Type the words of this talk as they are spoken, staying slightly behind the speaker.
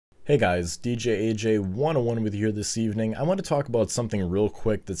Hey guys, DJ AJ 101 with you here this evening. I want to talk about something real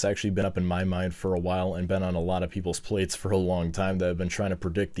quick that's actually been up in my mind for a while and been on a lot of people's plates for a long time that have been trying to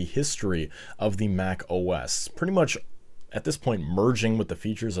predict the history of the Mac OS. Pretty much at this point merging with the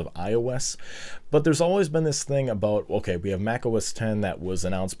features of iOS, but there's always been this thing about, okay, we have Mac OS 10 that was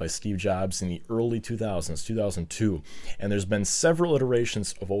announced by Steve Jobs in the early 2000s, 2002, and there's been several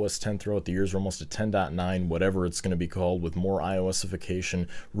iterations of OS 10 throughout the years. We're almost at 10.9, whatever it's going to be called, with more iOSification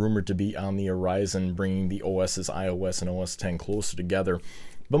rumored to be on the horizon, bringing the OS's iOS and OS 10 closer together.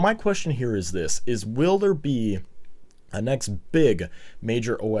 But my question here is this, will there be a next big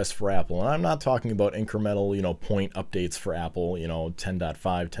major OS for Apple? And I'm not talking about incremental, point updates for Apple, 10.5,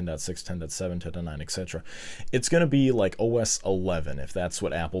 10.6, 10.7, 10.9, etc. It's going to be like OS 11, if that's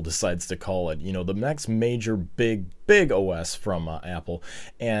what Apple decides to call it, the next major big OS from Apple.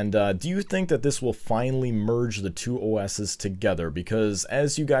 And do you think that this will finally merge the two OSs together? Because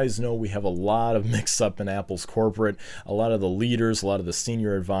as you guys know, we have a lot of mix-up in Apple's corporate. A lot of the leaders, a lot of the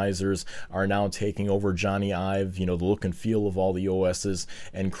senior advisors are now taking over Johnny Ive, the look and feel of all the OSs,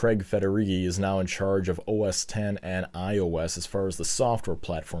 and Craig Federighi is now in charge of OS 10 and iOS as far as the software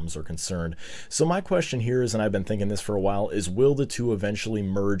platforms are concerned. So my question here is, and I've been thinking this for a while, is will the two eventually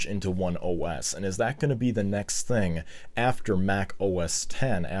merge into one OS? And is that going to be the next thing after Mac OS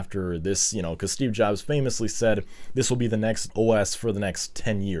 10, after this, because Steve Jobs famously said this will be the next OS for the next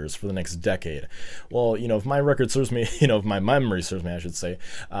 10 years, for the next decade. Well, if my record serves me, if my memory serves me, I should say,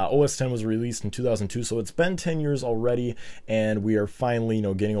 OS 10 was released in 2002, so it's been 10 years already, and we are finally,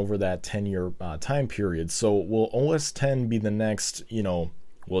 getting over that 10-year time period. So will OS 10 be the next,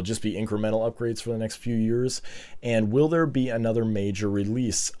 will it just be incremental upgrades for the next few years? And will there be another major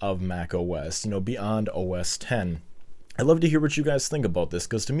release of Mac OS, beyond OS 10? I'd love to hear what you guys think about this,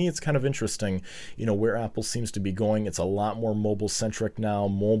 because to me it's kind of interesting, where Apple seems to be going. It's a lot more mobile-centric now,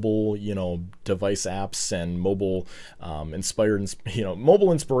 mobile, device apps and mobile inspired,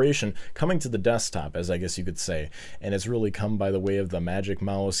 mobile inspiration coming to the desktop, as I guess you could say. And it's really come by the way of the Magic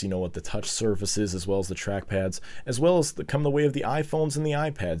Mouse, with the touch surfaces, as well as the trackpads, as well as come the way of the iPhones and the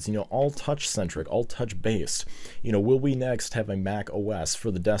iPads, all touch-centric, all touch-based. Will we next have a Mac OS for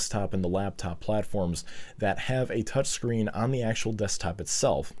the desktop and the laptop platforms that have a touch screen on the actual desktop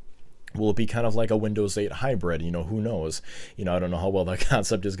itself? Will it be kind of like a Windows 8 hybrid? Who knows? I don't know how well that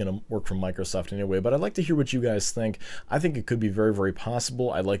concept is going to work for Microsoft anyway, but I'd like to hear what you guys think. I think it could be very, very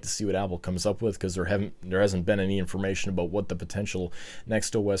possible. I'd like to see what Apple comes up with, because there hasn't been any information about what the potential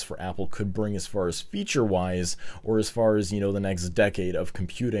next OS for Apple could bring as far as feature-wise, or as far as, the next decade of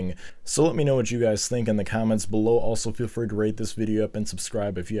computing. So let me know what you guys think in the comments below. Also, feel free to rate this video up and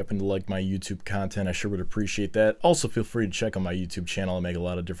subscribe if you happen to like my YouTube content. I sure would appreciate that. Also, feel free to check out my YouTube channel. I make a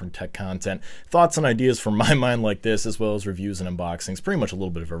lot of different tech content, thoughts and ideas from my mind like this, as well as reviews and unboxings, pretty much a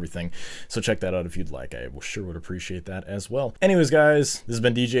little bit of everything. So check that out if you'd like. I sure would appreciate that as well. Anyways, guys, this has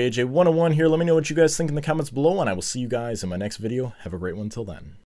been DJ AJ 101 here. Let me know what you guys think in the comments below, and I will see you guys in my next video. Have a great one till then.